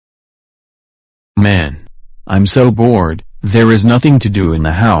Man. I'm so bored, there is nothing to do in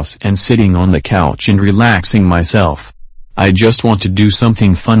the house and sitting on the couch and relaxing myself. I just want to do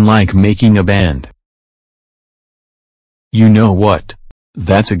something fun like making a band. You know what?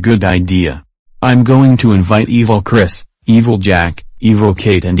 That's a good idea. I'm going to invite Evil Chris, Evil Jack, Evil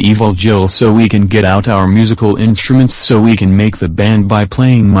Kate and Evil Jill so we can get out our musical instruments so we can make the band by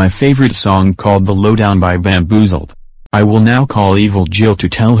playing my favorite song called The Lowdown by Bamboozled. I will now call Evil Jill to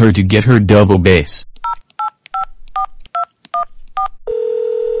tell her to get her double bass.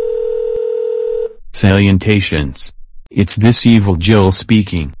 Salutations. It's this Evil Jill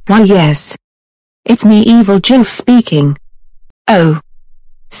speaking. Why yes. It's me Evil Jill speaking. Oh.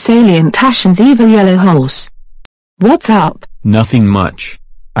 Salutations Evil Yellow Horse. What's up? Nothing much.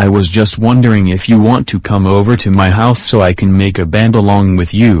 I was just wondering if you want to come over to my house so I can make a band along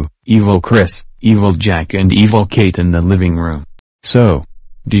with you, Evil Chris, Evil Jack and Evil Kate in the living room. So,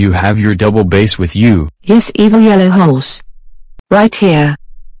 do you have your double bass with you? Yes Evil Yellow Horse. Right here.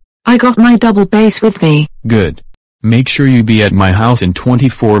 I got my double bass with me. Good. Make sure you be at my house in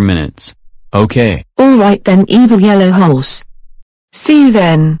 24 minutes. Okay. Alright then Evil Yellow Horse. See you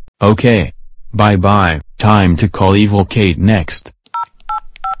then. Okay. Bye bye. Time to call Evil Kate next.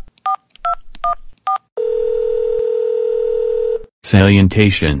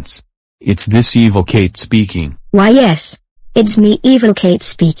 Salutations. It's this Evil Kate speaking. Why yes. It's me Evil Kate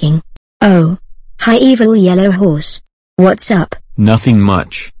speaking. Oh. Hi Evil Yellow Horse. What's up? Nothing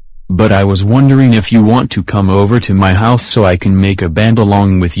much. But I was wondering if you want to come over to my house so I can make a band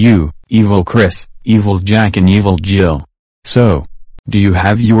along with you, Evil Chris, Evil Jack and Evil Jill. So, do you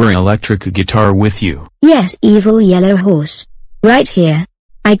have your electric guitar with you? Yes Evil Yellow Horse. Right here.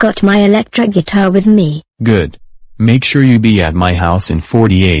 I got my electric guitar with me. Good. Make sure you be at my house in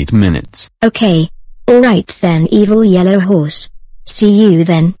 48 minutes. Okay. Alright then Evil Yellow Horse. See you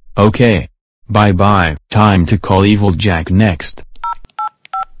then. Okay. Bye bye. Time to call Evil Jack next.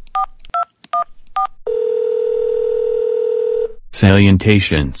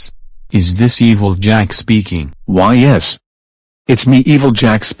 Salutations. Is this Evil Jack speaking? Why yes. It's me Evil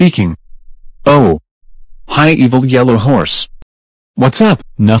Jack speaking. Oh. Hi Evil Yellow Horse. What's up?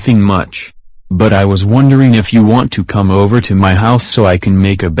 Nothing much. But I was wondering if you want to come over to my house so I can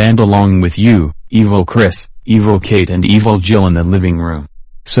make a band along with you, Evil Chris, Evil Kate and Evil Jill in the living room.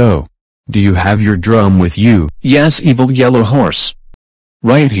 So, do you have your drum with you? Yes Evil Yellow Horse.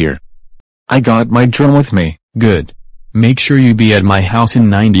 Right here. I got my drum with me. Good. Make sure you be at my house in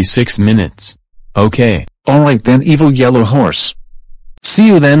 96 minutes. Okay. Alright then Evil Yellow Horse. See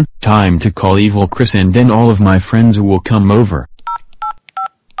you then. Time to call Evil Chris and then all of my friends will come over.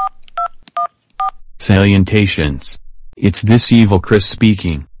 Salutations. It's this Evil Chris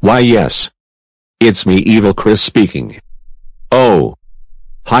speaking. Why yes. It's me Evil Chris speaking. Oh.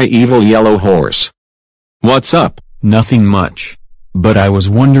 Hi Evil Yellow Horse. What's up? Nothing much. But I was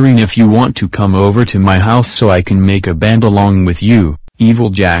wondering if you want to come over to my house so I can make a band along with you, Evil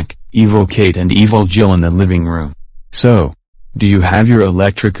Jack, Evil Kate and Evil Jill in the living room. So, do you have your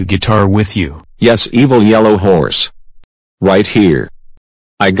electric guitar with you? Yes Evil Yellow Horse. Right here.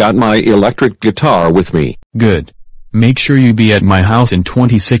 I got my electric guitar with me. Good. Make sure you be at my house in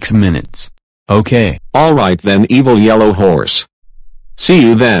 26 minutes. Okay. Alright then Evil Yellow Horse. See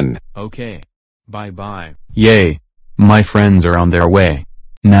you then. Okay. Bye bye. Yay. My friends are on their way.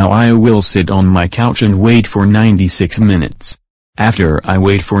 Now I will sit on my couch and wait for 96 minutes. After I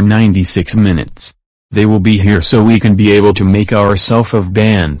wait for 96 minutes, they will be here so we can be able to make ourselves a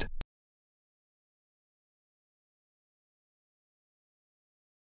band.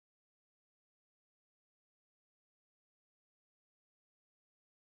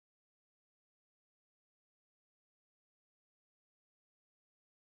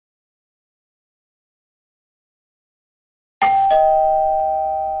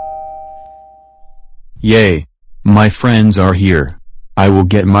 Yay! My friends are here. I will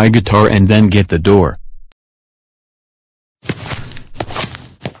get my guitar and then get the door.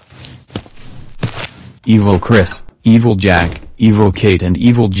 Evil Chris, Evil Jack, Evil Kate and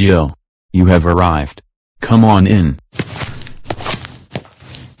Evil Jill. You have arrived. Come on in.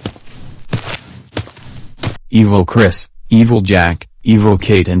 Evil Chris, Evil Jack, Evil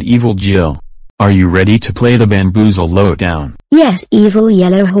Kate and Evil Jill. Are you ready to play the Bamboozle Lowdown? Yes Evil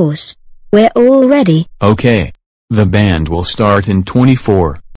Yellow Horse. We're all ready. Okay. The band will start in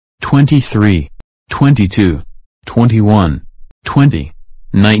 24, 23, 22, 21, 20,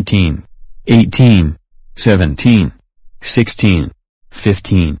 19, 18, 17, 16,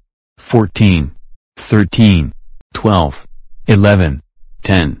 15, 14, 13, 12, 11,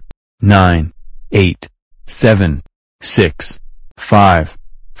 10, 9, 8, 7, 6, 5,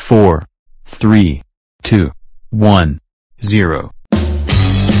 4, 3, 2, 1, 0.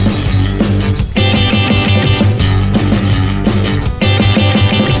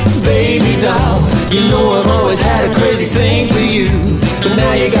 Baby doll, you know I've always had a crazy thing for you, but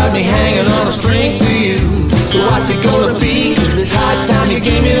now you got me hanging on a string for you. So what's it gonna be? 'Cause it's high time you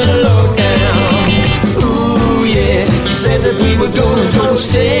gave me the lowdown. Ooh yeah, you said that we were gonna go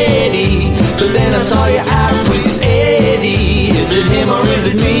steady, but then I saw you out with Eddie. Is it him or is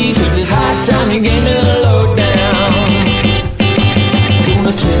it me? 'Cause it's high time you gave me the lowdown.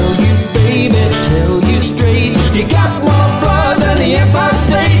 Gonna tell you, baby, tell you straight, you got more flaws than the Empire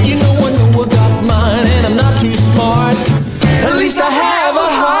State. You know I got mine, and I'm not too smart. At least I have a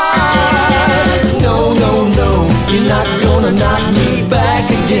heart. No, no, no, you're not gonna knock me back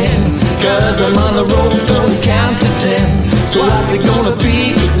again, 'cause I'm on the ropes, don't count to 10. So what's it gonna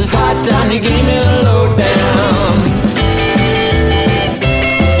be? 'Cause it's high time you gave me the lowdown.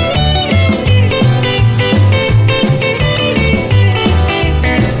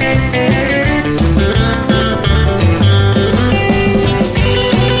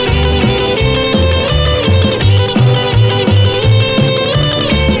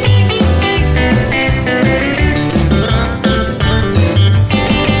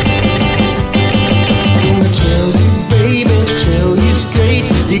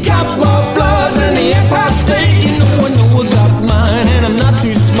 You got more flaws than the Empire State. You know I got mine, and I'm not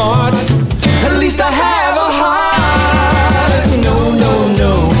too smart. At least I have a heart. No, no,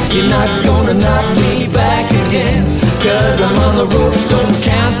 no, you're not gonna knock me back again, 'cause I'm on the ropes, don't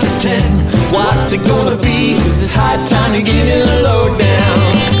count to 10. What's it gonna be? 'Cause it's high time you give me the lowdown.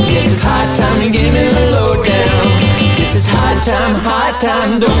 Yes, it's high time you give me the lowdown. This is high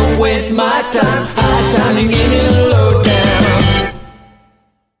time, don't waste my time. High time you give me the lowdown.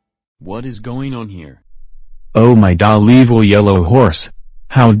 What is going on here? Oh my doll evil yellow horse.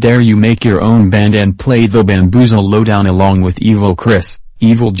 How dare you make your own band and play the Bamboozle Lowdown along with Evil Chris,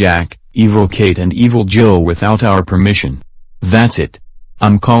 Evil Jack, Evil Kate and Evil Jill without our permission. That's it.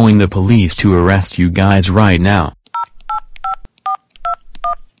 I'm calling the police to arrest you guys right now.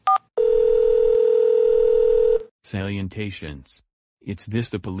 Salutations. It's this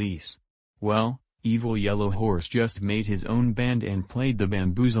the police. Well, Evil Yellow Horse just made his own band and played the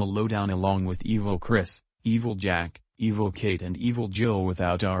Bamboozle Lowdown along with Evil Chris, Evil Jack, Evil Kate and Evil Jill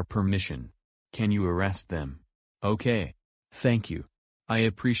without our permission. Can you arrest them? Okay. Thank you. I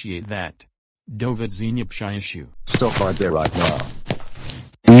appreciate that. Dowidzenia issue. Stop right there right now.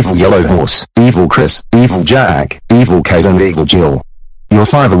 Evil Yellow Horse, Evil Chris, Evil Jack, Evil Kate and Evil Jill. You're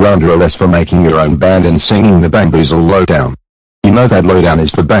 5 around or less for making your own band and singing the Bamboozle Lowdown. You know that lowdown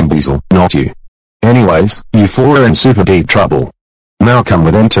is for Bamboozle, not you. Anyways, you 4 are in super deep trouble. Now come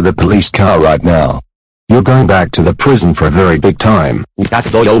with them to the police car right now. You're going back to the prison for a very big time. That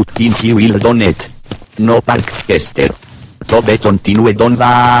doyout in he will done it. No park kester. Tobe continue don va.